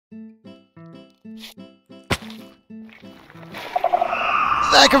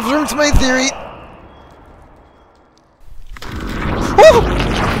That confirms my theory! Woo!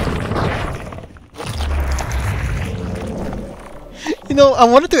 You know, I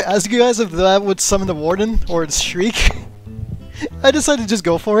wanted to ask you guys if that would summon the Warden or its Shriek. I decided to just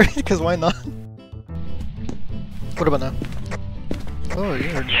go for it, because why not? What about now? Oh,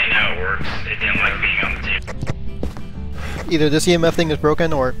 yeah. Yeah, now it works. It didn't like being on the table. Either this EMF thing is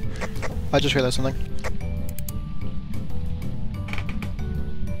broken, or I just realized something.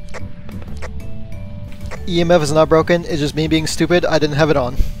 EMF is not broken, it's just me being stupid, I didn't have it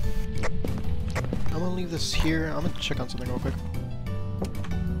on. I'm gonna leave this here, I'm gonna check on something real quick.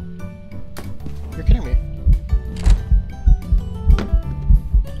 You're kidding me.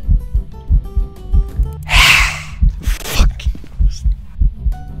 Fuck.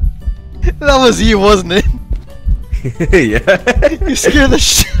 That was you, wasn't it? Yeah. You scared the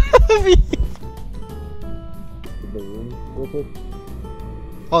shit out of me! The room real quick?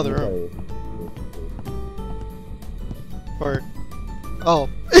 Oh, the room. Or... Oh.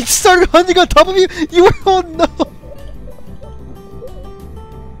 It started hunting on top of you? You were... Oh no!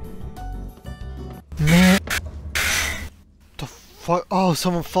 The fuck? Oh,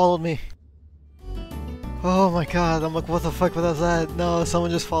 someone followed me. Oh my god, I'm like, what the fuck was that? No, someone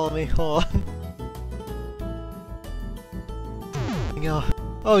just followed me. Hold on.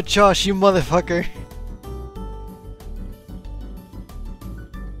 Oh, Josh, you motherfucker.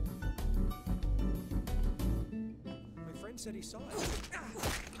 My friend said he saw it.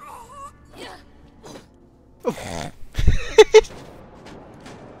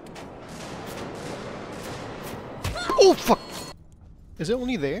 Oh, fuck! Is it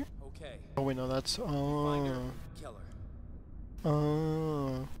only there? Okay. Oh, wait, no, that's... Find her. Kill her.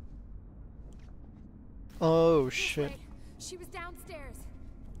 Oh. Oh, shit. She was downstairs.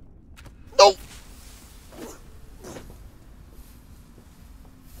 No!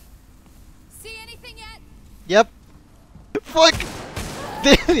 See anything yet? Yep. Fuck!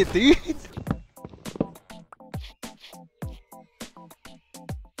 Damn it, dude!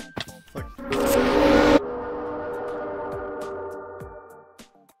 Fuck.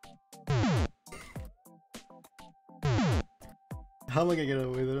 How am I gonna get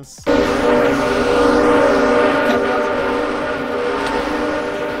away with this?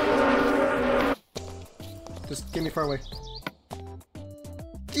 Just get me far away.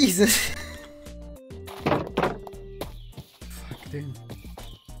 Jesus! Fuck, dude.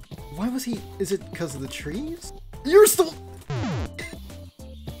 Why was he... Is it because of the trees? You're still...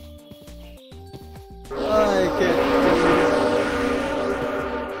 I can't...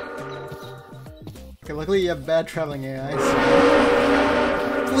 Okay, luckily you have bad traveling AI, so...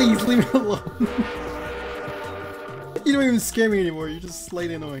 Please, leave me alone! You don't even scare me anymore, you're just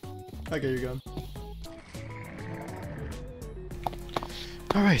slightly annoying. Okay, you're gone.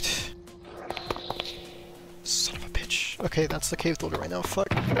 Alright. Son of a bitch. Okay, that's the cave builder right now, fuck.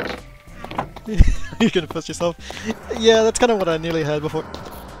 You're gonna push yourself? Yeah, that's kind of what I nearly had before.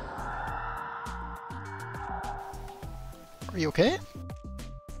 Are you okay?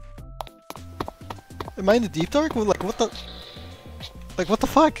 Am I in the deep dark? Well, like, what the... Like, what the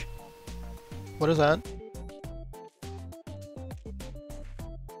fuck? What is that?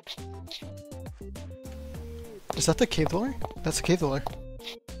 Is that the cave dweller? That's the cave dweller.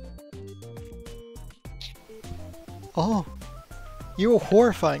 Oh. You're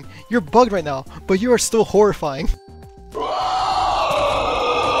horrifying. You're bugged right now, but you are still horrifying.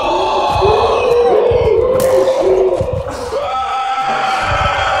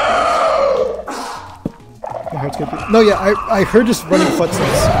 My heart's gonna be... No, yeah, I heard just running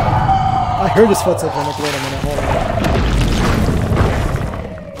footsteps. I heard his footsteps. I'm like, wait a minute, hold on.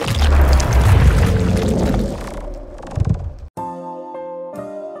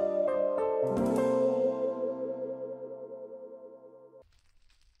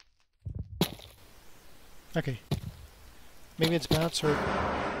 Okay. Maybe it's bats or...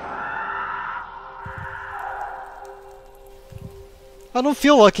 I don't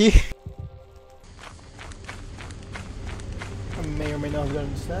feel lucky. I may or may not have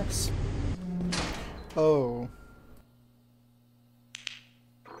gotten snacks. Oh.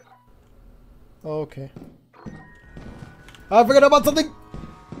 Okay. I forgot about something!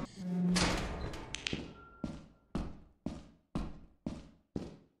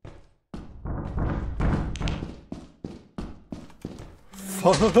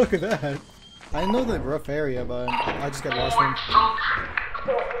 Look at that! I know the rough area, but I just got lost in.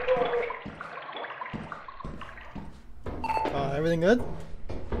 Everything good?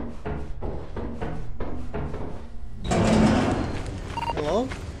 Hello?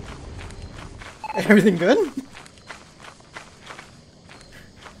 Everything good?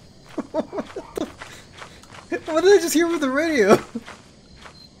 What did I just hear with the radio?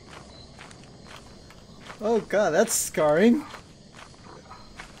 Oh god, that's scarring.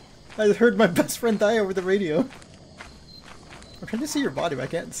 I just heard my best friend die over the radio. I'm trying to see your body, but I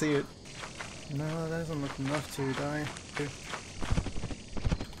can't see it. No, that doesn't look enough to die. Okay.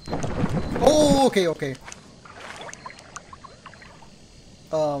 Oh, okay, okay.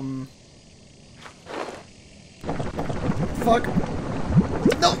 Fuck.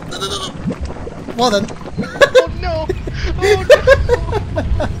 No, no, no, no, no. Well then. Oh no! Oh no!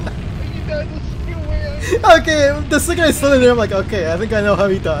 You died the same way I... Okay, the second I stood in there, I'm like, okay, I think I know how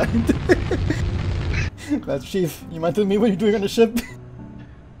he died. That's Chief. You mind telling me what you're doing on the ship?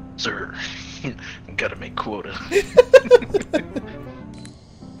 Sir, gotta make quota.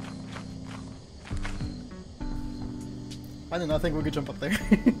 I did not think we could jump up there.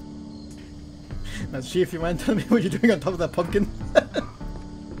 That's Chief. You mind telling me what you're doing on top of that pumpkin?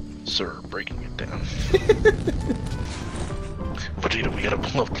 Sir, breaking it down. Vegeta, we gotta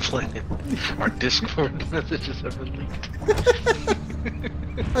blow up the planet. Our Discord messages have been leaked.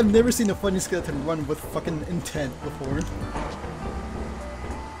 I've never seen a funny skeleton run with fucking intent before.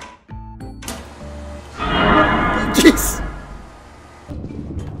 Jeez!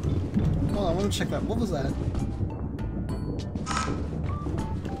 Oh, I want to check that. What was that?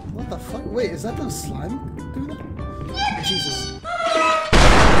 What the fuck? Wait, is that the slime doing that? Jesus.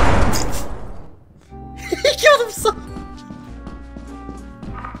 He killed himself!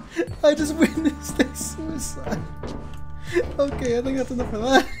 I just witnessed a suicide. Okay, I think that's enough for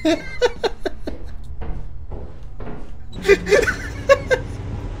that.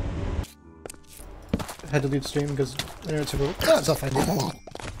 I had to leave stream because internet took over. Ah, it's not fine.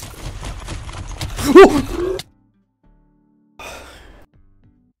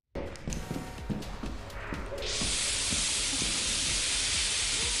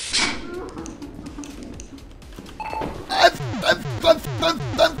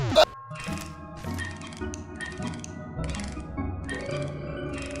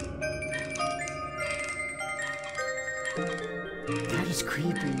 That is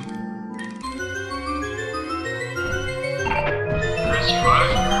creepy. Press 5.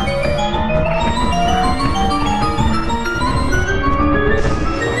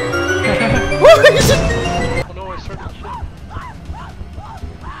 Oh no, I started shit.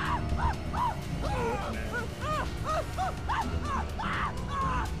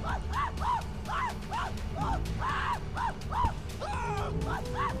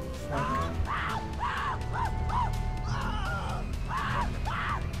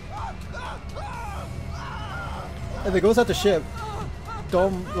 If it goes at the ship,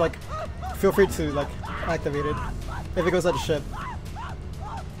 don't, like, feel free to, like, activate it. If it goes at the ship.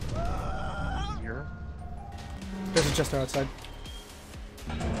 Here? There's a chester outside.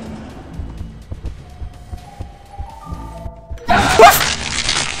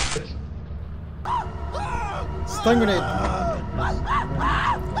 Stun grenade!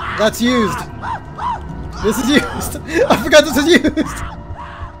 That's used! This is used! I forgot this is used!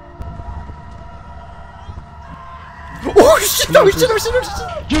 Oh shit! Oh shit! Oh shit! Oh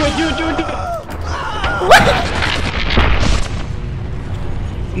shit! Do it! Do it! Do it! Do it!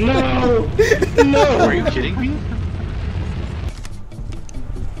 No! No! Are you kidding me?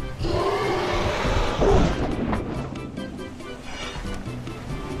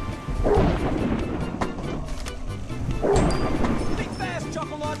 Think fast,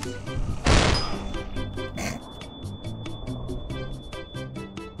 Chocolate!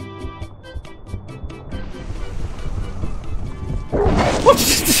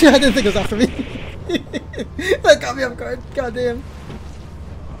 I didn't think it was after me. That got me off guard. Goddamn.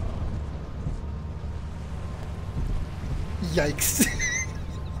 Yikes.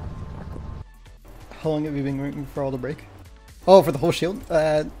 How long have you been waiting for all the break? Oh, for the whole shield?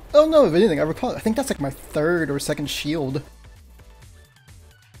 Oh no, if anything, I recall. I think that's like my third or second shield.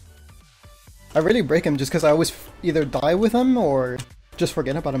 I really break him just because I always either die with him or just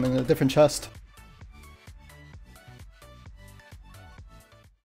forget about him in a different chest.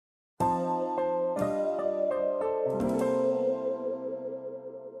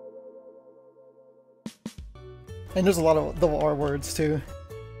 And there's a lot of double R words too.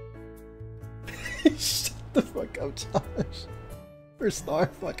 Shut the fuck up, Josh. Or Star,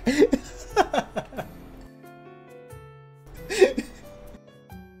 fuck.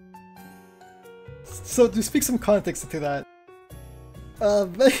 So to speak some context to that,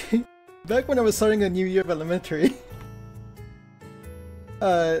 back when I was starting a new year of elementary,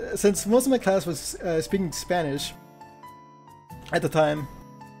 since most of my class was speaking Spanish at the time,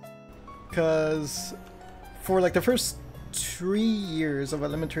 because for like the first 3 years of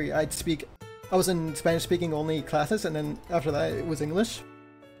elementary, I was in Spanish speaking only classes, and then after that it was English.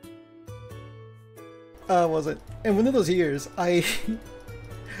 Was it? And one of those years, I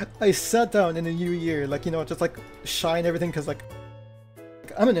sat down in the new year, like, you know, just like shy and everything, because like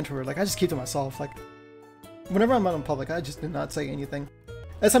I'm an introvert, like I just keep to myself. Like whenever I'm out in public, I just do not say anything.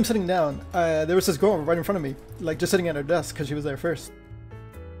 As I'm sitting down, there was this girl right in front of me, like just sitting at her desk because she was there first.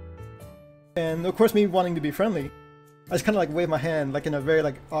 And of course, me wanting to be friendly, I just kind of like wave my hand, like in a very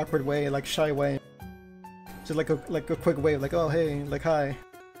like awkward way, like shy way, just like a quick wave, like oh hey, like hi.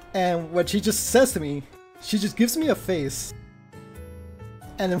 And what she just says to me, she just gives me a face,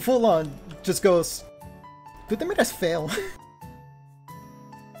 and then full on just goes, "Did they make us fail?"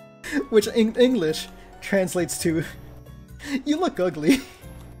 Which in English translates to, "You look ugly."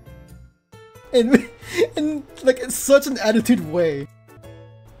 and like it's such an attitude way,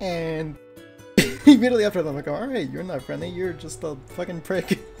 and immediately after that I'm like, alright, you're not friendly, you're just a fucking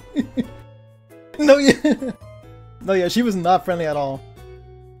prick. No, yeah, she was not friendly at all.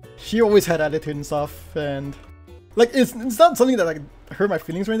 She always had attitude and stuff, and like it's not something that like hurt my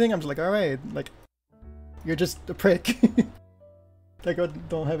feelings or anything. I'm just like, alright, like you're just a prick. Like I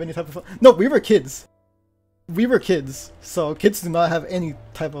don't have any type of fun. No, we were kids. We were kids, so kids do not have any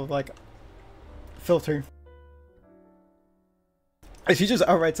type of like filter. And she just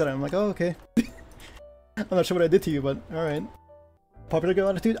outright said it. I'm like, oh okay. I'm not sure what I did to you, but alright. Popular girl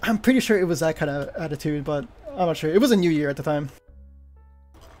attitude? I'm pretty sure it was that kind of attitude, but I'm not sure. It was a new year at the time.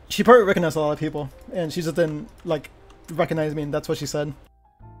 She probably recognized a lot of people, and she just didn't like recognize me, and that's what she said.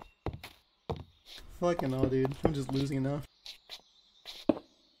 Fucking hell, dude. I'm just losing now.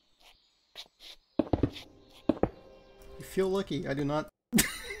 You feel lucky. I do not.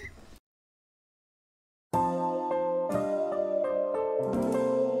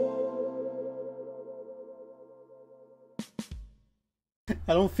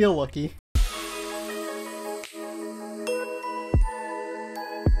 I don't feel lucky.